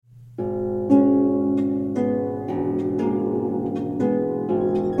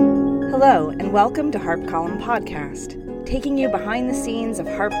Hello, and welcome to Harp Column Podcast, taking you behind the scenes of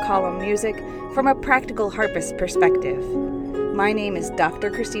harp column music from a practical harpist perspective. My name is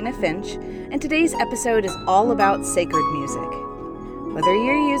Dr. Christina Finch, and today's episode is all about sacred music. Whether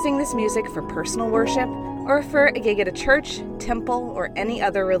you're using this music for personal worship or for a gig at a church, temple, or any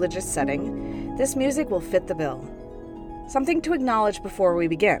other religious setting, this music will fit the bill. Something to acknowledge before we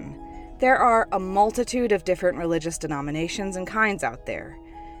begin. There are a multitude of different religious denominations and kinds out there.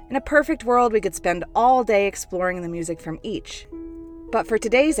 In a perfect world, we could spend all day exploring the music from each. But for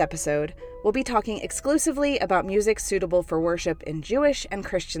today's episode, we'll be talking exclusively about music suitable for worship in Jewish and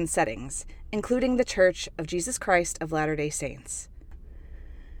Christian settings, including the Church of Jesus Christ of Latter-day Saints.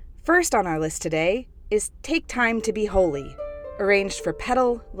 First on our list today is Take Time to Be Holy, arranged for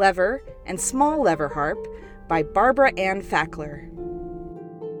pedal, lever, and small lever harp by Barbara Ann Fackler.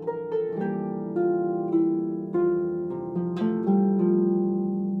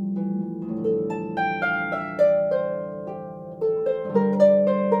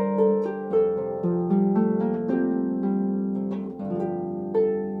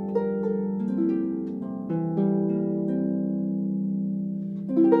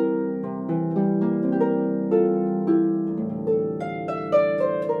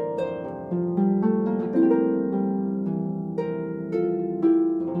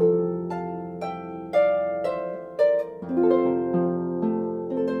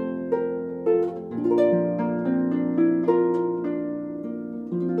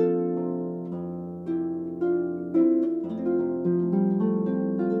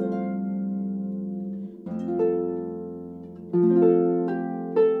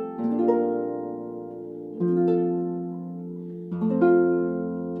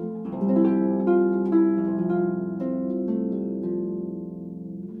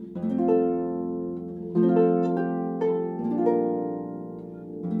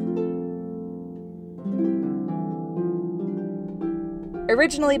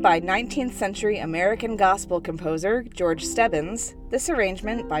 Originally by 19th century American gospel composer George Stebbins, this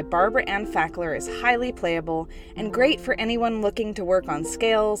arrangement by Barbara Ann Fackler is highly playable and great for anyone looking to work on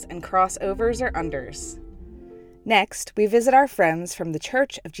scales and crossovers or unders. Next, we visit our friends from the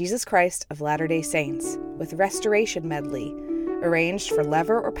Church of Jesus Christ of Latter-day Saints with Restoration Medley, arranged for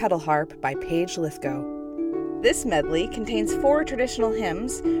lever or pedal harp by Paige Lithgow. This medley contains 4 traditional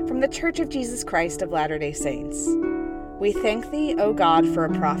hymns from the Church of Jesus Christ of Latter-day Saints. We Thank Thee, O God, for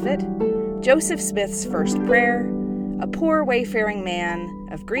a Prophet, Joseph Smith's First Prayer, A Poor Wayfaring Man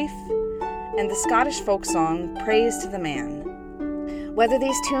of Grief, and the Scottish folk song Praise to the Man. Whether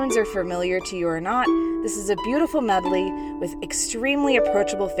these tunes are familiar to you or not, this is a beautiful medley with extremely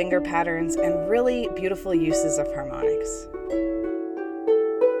approachable finger patterns and really beautiful uses of harmonics.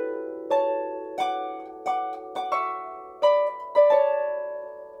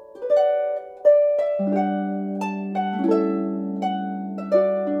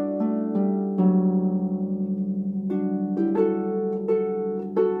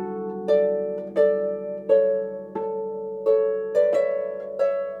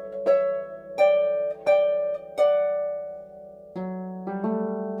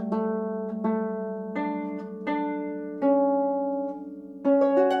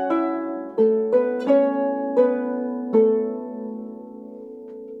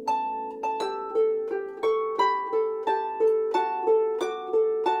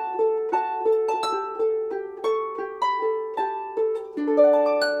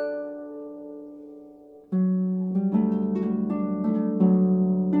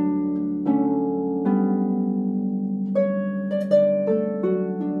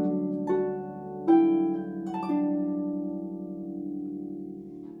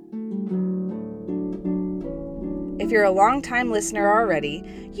 If you're a long-time listener already,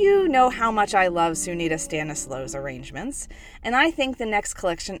 you know how much I love Sunita Stanislaw's arrangements, and I think the next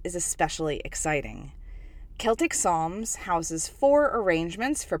collection is especially exciting. Celtic Psalms houses 4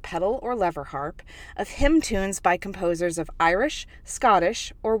 arrangements for pedal or lever harp of hymn tunes by composers of Irish,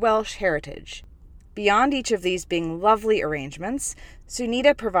 Scottish, or Welsh heritage. Beyond each of these being lovely arrangements,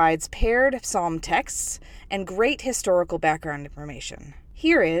 Sunita provides paired psalm texts and great historical background information.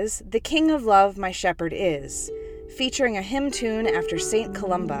 Here is The King of Love My Shepherd Is, featuring a hymn tune after St.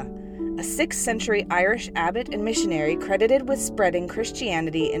 Columba, a 6th century Irish abbot and missionary credited with spreading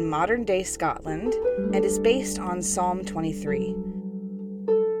Christianity in modern-day Scotland, and is based on Psalm 23.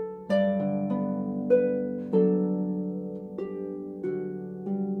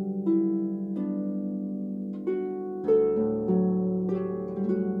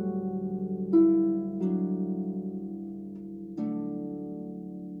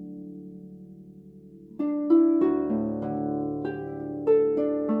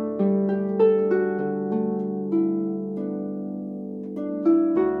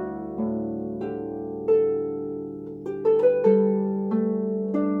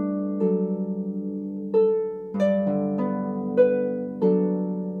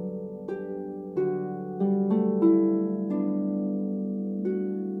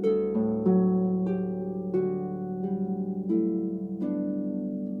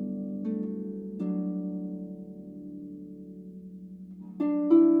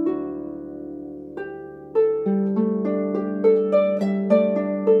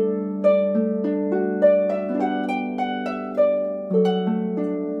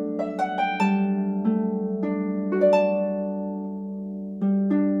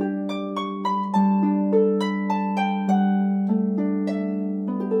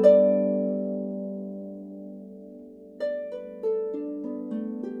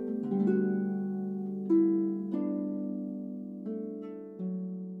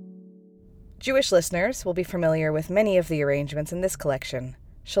 Jewish listeners will be familiar with many of the arrangements in this collection.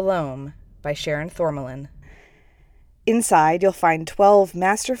 Shalom by Sharon Thormelin. Inside, you'll find 12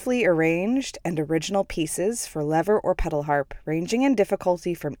 masterfully arranged and original pieces for lever or pedal harp, ranging in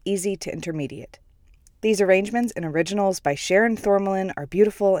difficulty from easy to intermediate. These arrangements and originals by Sharon Thormelin are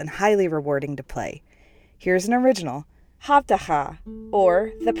beautiful and highly rewarding to play. Here's an original, Havtacha,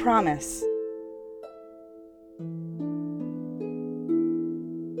 or The Promise.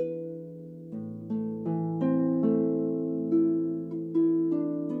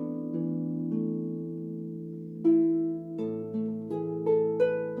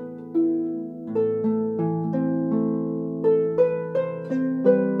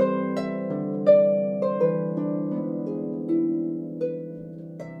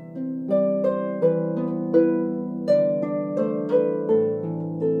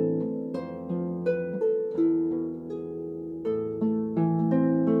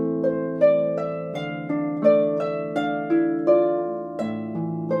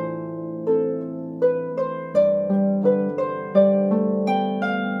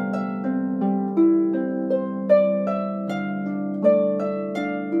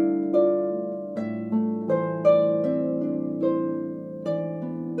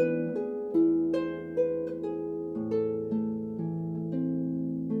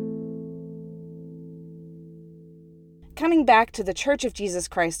 Coming back to the Church of Jesus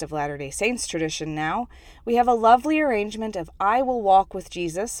Christ of Latter-day Saints tradition now, we have a lovely arrangement of I Will Walk with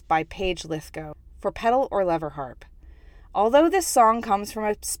Jesus by Paige Lithgow for pedal or lever harp. Although this song comes from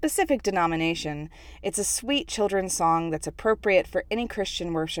a specific denomination, it's a sweet children's song that's appropriate for any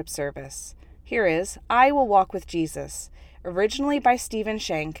Christian worship service. Here is I Will Walk with Jesus, originally by Stephen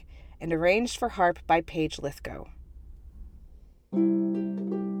Shank and arranged for harp by Paige Lithgow.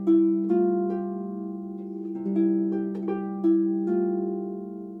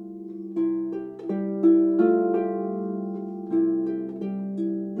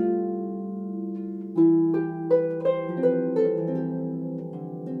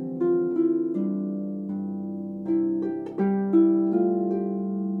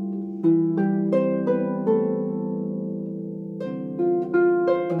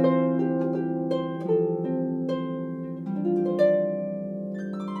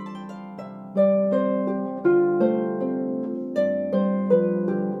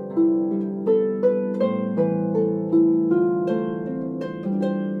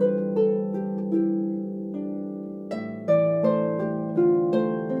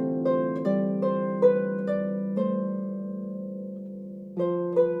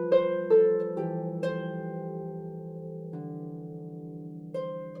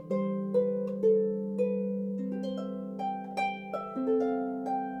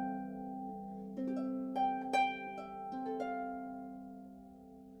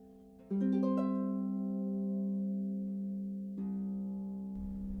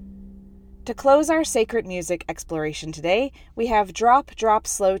 To close our sacred music exploration today, we have Drop, Drop,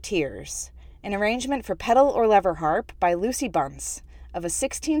 Slow Tears, an arrangement for pedal or lever harp by Lucy Bunce, of a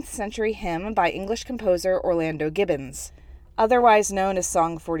 16th century hymn by English composer Orlando Gibbons. Otherwise known as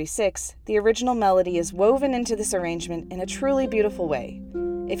Song 46, the original melody is woven into this arrangement in a truly beautiful way.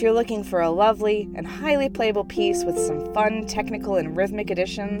 If you're looking for a lovely and highly playable piece with some fun technical and rhythmic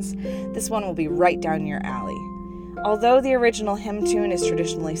additions, this one will be right down your alley. Although the original hymn tune is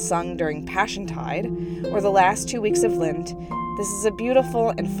traditionally sung during Passiontide, or the last 2 weeks of Lent, this is a beautiful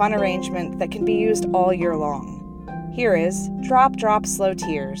and fun arrangement that can be used all year long. Here is Drop, Drop, Slow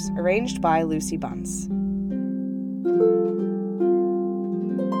Tears, arranged by Lucy Bunce.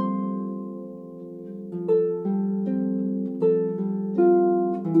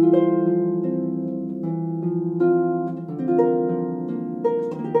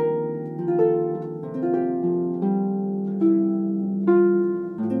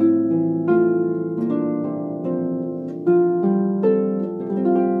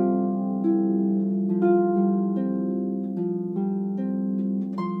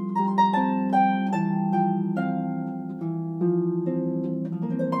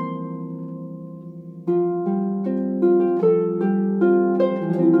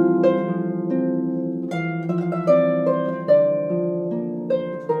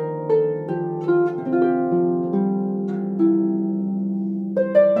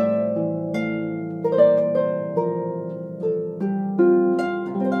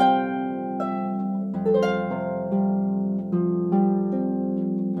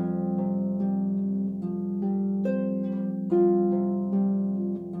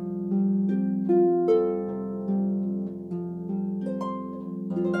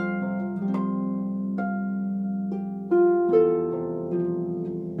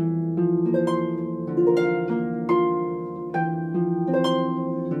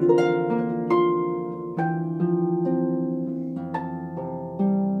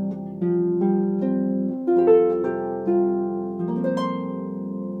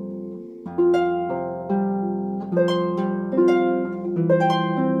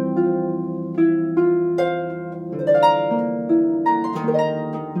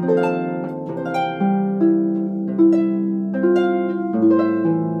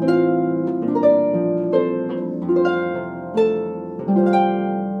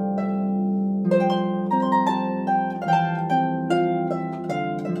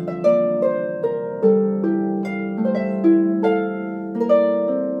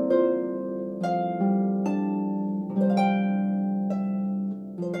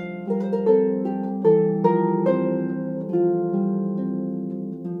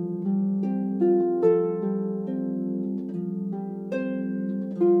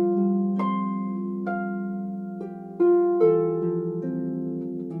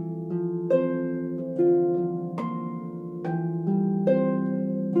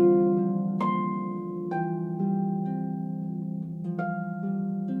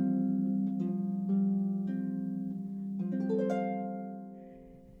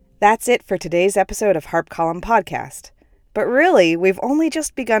 That's it for today's episode of Harp Column Podcast. But really, we've only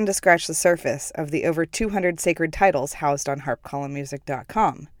just begun to scratch the surface of the over 200 sacred titles housed on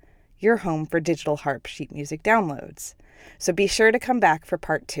harpcolumnmusic.com, your home for digital harp sheet music downloads. So be sure to come back for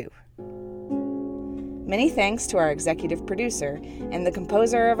part 2. Many thanks to our executive producer and the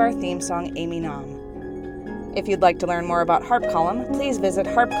composer of our theme song, Amy Nam. If you'd like to learn more about Harp Column, please visit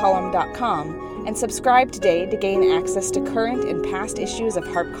harpcolumn.com and subscribe today to gain access to current and past issues of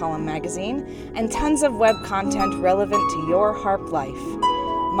Harp Column magazine and tons of web content relevant to your harp life.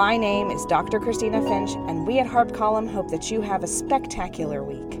 My name is Dr. Christina Finch, and we at Harp Column hope that you have a spectacular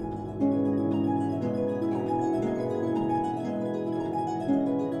week.